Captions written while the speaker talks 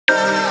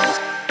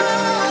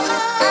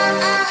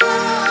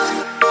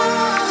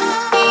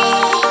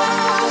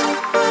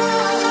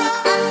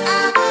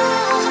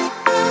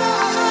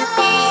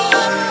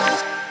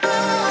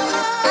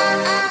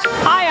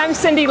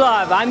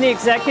Love. I'm the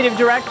Executive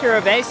Director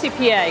of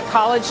ACPA,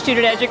 College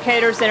Student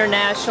Educators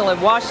International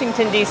in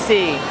Washington,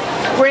 D.C.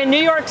 We're in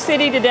New York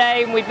City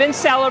today, and we've been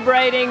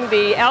celebrating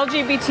the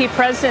LGBT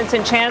Presidents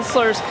and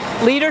Chancellors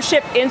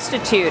Leadership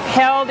Institute,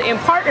 held in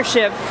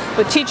partnership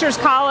with Teachers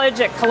College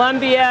at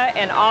Columbia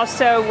and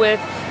also with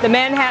the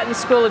Manhattan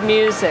School of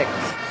Music.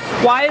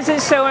 Why is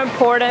it so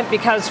important?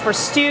 Because for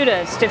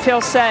students to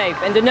feel safe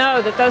and to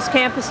know that those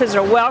campuses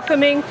are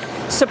welcoming,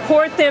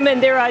 support them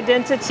in their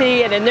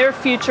identity and in their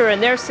future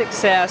and their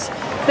success,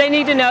 they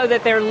need to know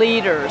that their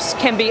leaders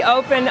can be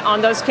open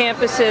on those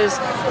campuses,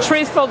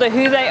 truthful to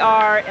who they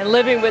are, and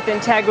living with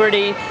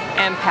integrity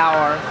and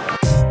power.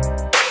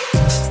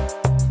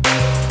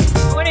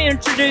 I want to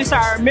introduce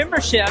our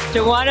membership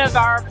to one of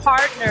our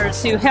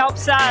partners who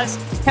helps us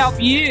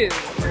help you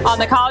on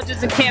the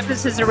colleges and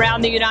campuses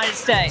around the United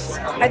States.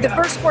 The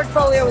first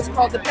portfolio is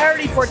called the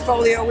Parity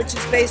portfolio, which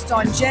is based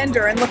on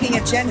gender and looking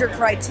at gender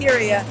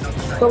criteria.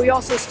 But we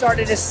also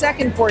started a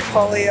second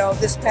portfolio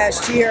this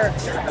past year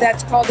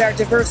that's called our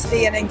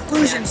Diversity and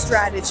Inclusion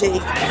Strategy.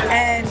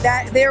 And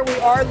there we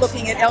are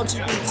looking at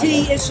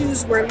LGBT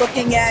issues. We're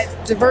looking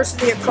at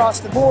diversity across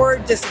the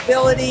board,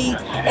 disability,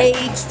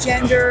 age,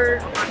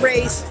 gender,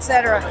 race,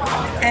 etc.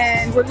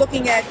 And we're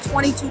looking at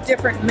 22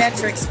 different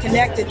metrics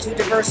connected to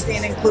diversity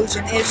and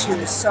inclusion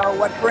issues. So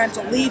what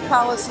parental leave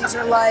policies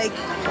are like,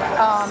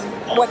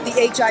 what the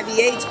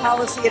HIV/AIDS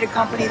policy at a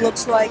company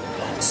looks like.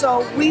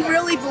 So we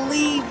really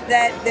believe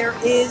that there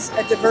is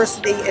a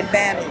diversity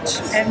advantage,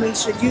 and we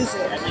should use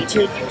it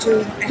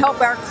to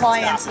help our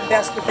clients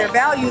invest with their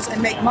values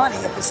and make money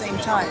at the same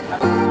time.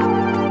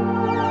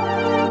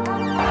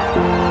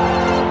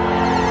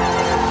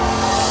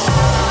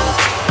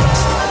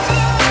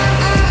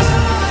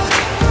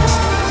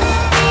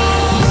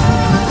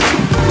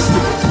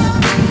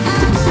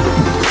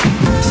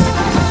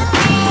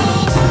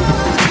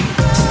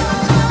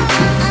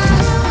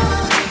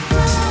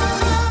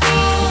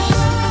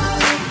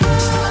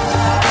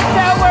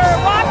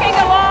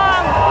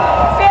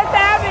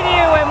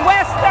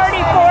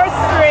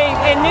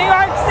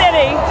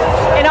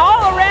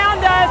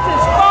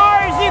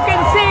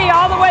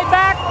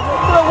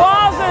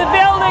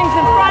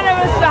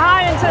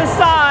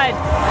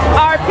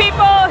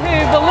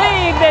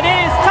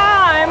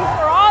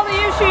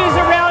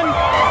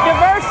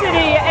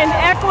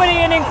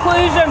 And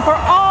inclusion for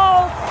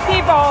all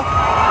people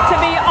to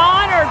be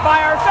honored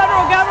by our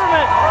federal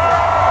government.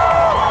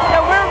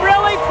 And we're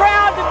really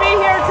proud to be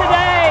here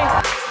today.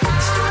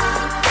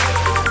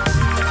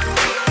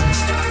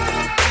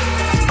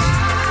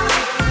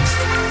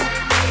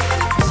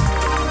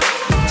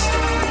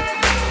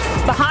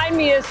 Behind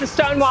me is the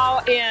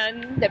Stonewall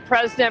Inn that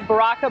President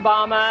Barack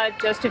Obama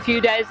just a few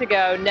days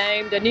ago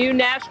named a new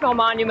national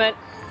monument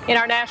in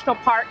our national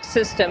park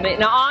system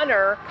in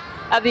honor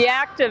of the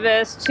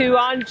activists who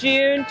on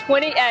June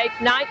 28,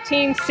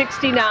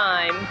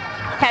 1969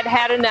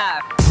 had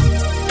enough.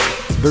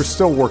 There's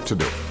still work to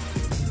do.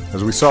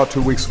 As we saw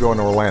 2 weeks ago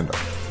in Orlando,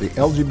 the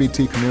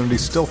LGBT community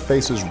still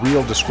faces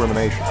real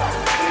discrimination.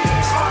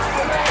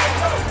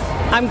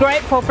 I'm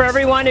grateful for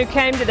everyone who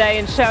came today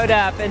and showed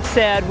up and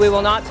said we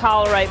will not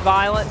tolerate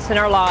violence in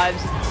our lives,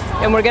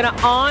 and we're going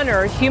to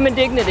honor human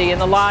dignity in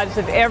the lives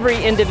of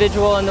every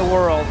individual in the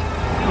world.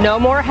 No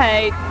more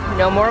hate,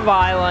 no more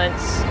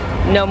violence,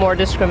 no more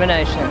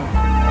discrimination.